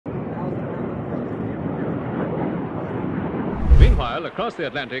Meanwhile, across the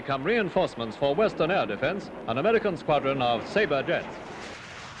Atlantic come reinforcements for Western air defense, an American squadron of Sabre jets.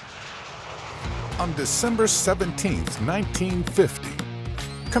 On December 17, 1950,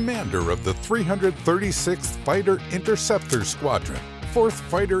 commander of the 336th Fighter Interceptor Squadron, 4th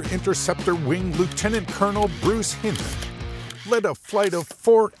Fighter Interceptor Wing Lieutenant Colonel Bruce Hinton, led a flight of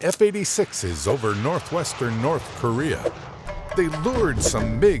 4 F-86s over northwestern North Korea. They lured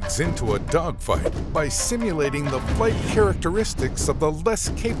some MiGs into a dogfight by simulating the flight characteristics of the less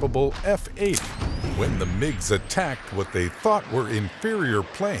capable F-80. When the MiGs attacked what they thought were inferior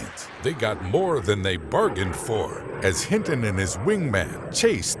planes, they got more than they bargained for, as Hinton and his wingman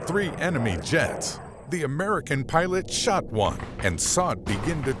chased 3 enemy jets. The American pilot shot one and saw it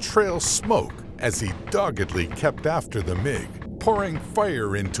begin to trail smoke as he doggedly kept after the MiG, pouring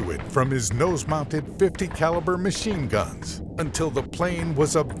fire into it from his nose-mounted .50 caliber machine guns until the plane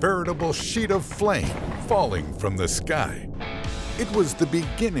was a veritable sheet of flame falling from the sky. It was the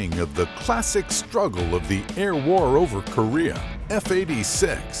beginning of the classic struggle of the air war over Korea,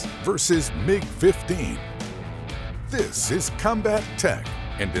 F-86 versus MiG-15. This is Combat Tech,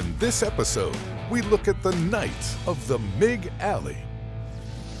 and in this episode, we look at the Knights of the MiG Alley.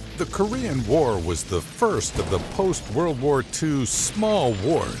 The Korean War was the first of the post-World War II small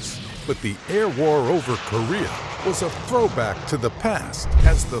wars, but the air war over Korea was a throwback to the past,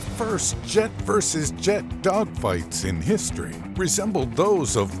 as the first jet versus jet dogfights in history resembled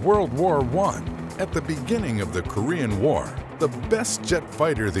those of World War I. At the beginning of the Korean War, the best jet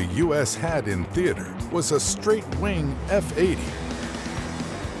fighter the U.S. had in theater was a straight-wing F-80.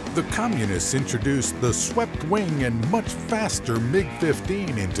 The Communists introduced the swept-wing and much faster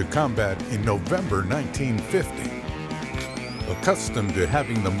MiG-15 into combat in November 1950. Accustomed to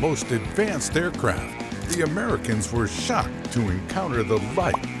having the most advanced aircraft, the Americans were shocked to encounter the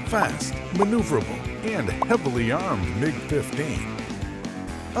light, fast, maneuverable, and heavily armed MiG-15.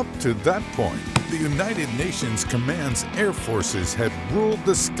 Up to that point, the United Nations Command's air forces had ruled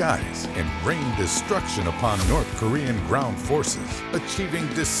the skies and rained destruction upon North Korean ground forces, achieving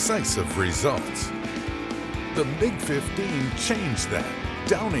decisive results. The MiG-15 changed that,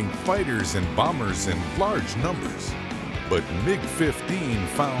 downing fighters and bombers in large numbers. But MiG-15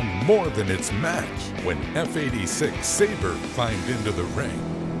 found more than its match when F-86 Sabre climbed into the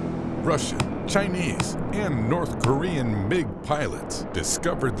ring. Russian, Chinese, and North Korean MiG pilots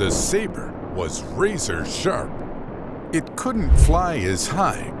discovered the Sabre was razor sharp. It couldn't fly as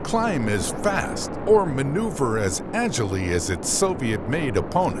high, climb as fast, or maneuver as agilely as its Soviet-made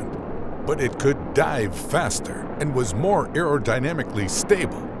opponent, but it could dive faster and was more aerodynamically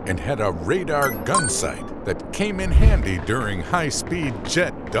stable and had a radar gun sight that came in handy during high-speed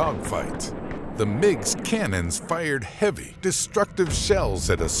jet dogfights. The MiG's cannons fired heavy, destructive shells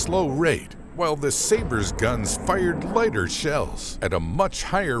at a slow rate, while the Sabre's guns fired lighter shells at a much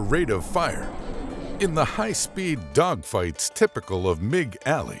higher rate of fire. In the high-speed dogfights typical of MiG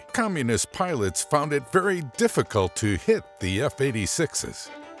Alley, Communist pilots found it very difficult to hit the F-86s.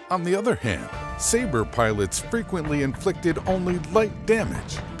 On the other hand, Sabre pilots frequently inflicted only light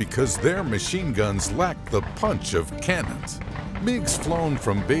damage because their machine guns lacked the punch of cannons. MiGs flown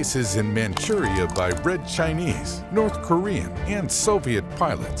from bases in Manchuria by Red Chinese, North Korean, and Soviet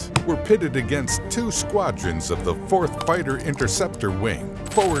pilots were pitted against 2 squadrons of the 4th Fighter Interceptor Wing,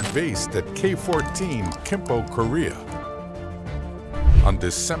 forward-based at K-14, Kimpo, Korea. On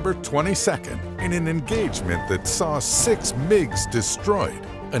December 22nd, in an engagement that saw 6 MiGs destroyed,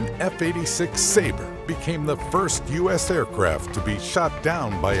 an F-86 Sabre became the first U.S. aircraft to be shot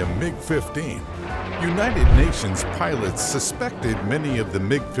down by a MiG-15. United Nations pilots suspected many of the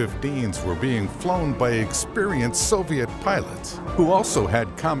MiG-15s were being flown by experienced Soviet pilots who also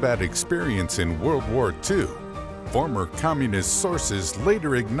had combat experience in World War II. Former communist sources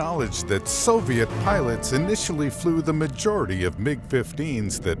later acknowledged that Soviet pilots initially flew the majority of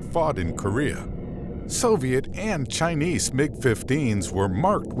MiG-15s that fought in Korea. Soviet and Chinese MiG-15s were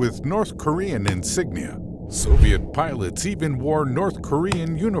marked with North Korean insignia. Soviet pilots even wore North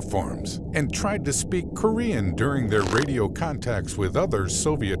Korean uniforms and tried to speak Korean during their radio contacts with other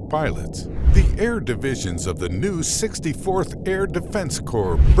Soviet pilots. The air divisions of the new 64th Air Defense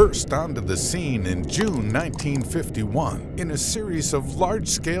Corps burst onto the scene in June 1951 in a series of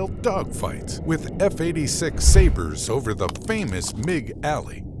large-scale dogfights with F-86 Sabres over the famous MiG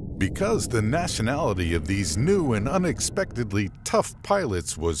Alley. Because the nationality of these new and unexpectedly tough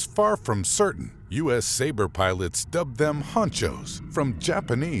pilots was far from certain, U.S. Sabre pilots dubbed them honchos, from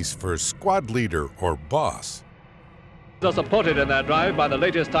Japanese for squad leader or boss. Are supported in their drive by the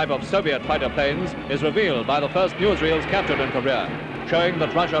latest type of Soviet fighter planes is revealed by the first newsreels captured in Korea, showing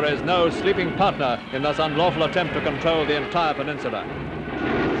that Russia is no sleeping partner in this unlawful attempt to control the entire peninsula.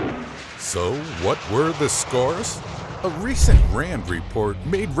 So, what were the scores? A recent RAND report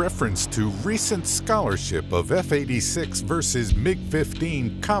made reference to recent scholarship of F-86 versus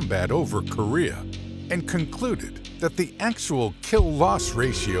MiG-15 combat over Korea and concluded that the actual kill-loss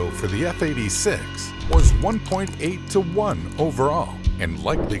ratio for the F-86 was 1.8 to 1 overall, and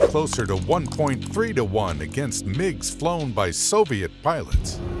likely closer to 1.3 to 1 against MiGs flown by Soviet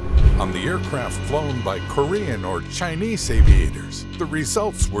pilots. On the aircraft flown by Korean or Chinese aviators, the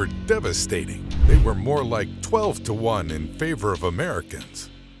results were devastating. They were more like 12 to 1 in favor of Americans.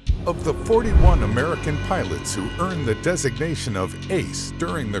 Of the 41 American pilots who earned the designation of ace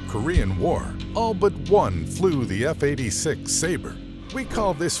during the Korean War, all but one flew the F-86 Sabre. We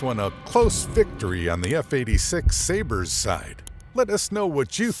call this one a close victory on the F-86 Sabre's side. Let us know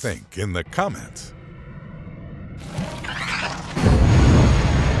what you think in the comments.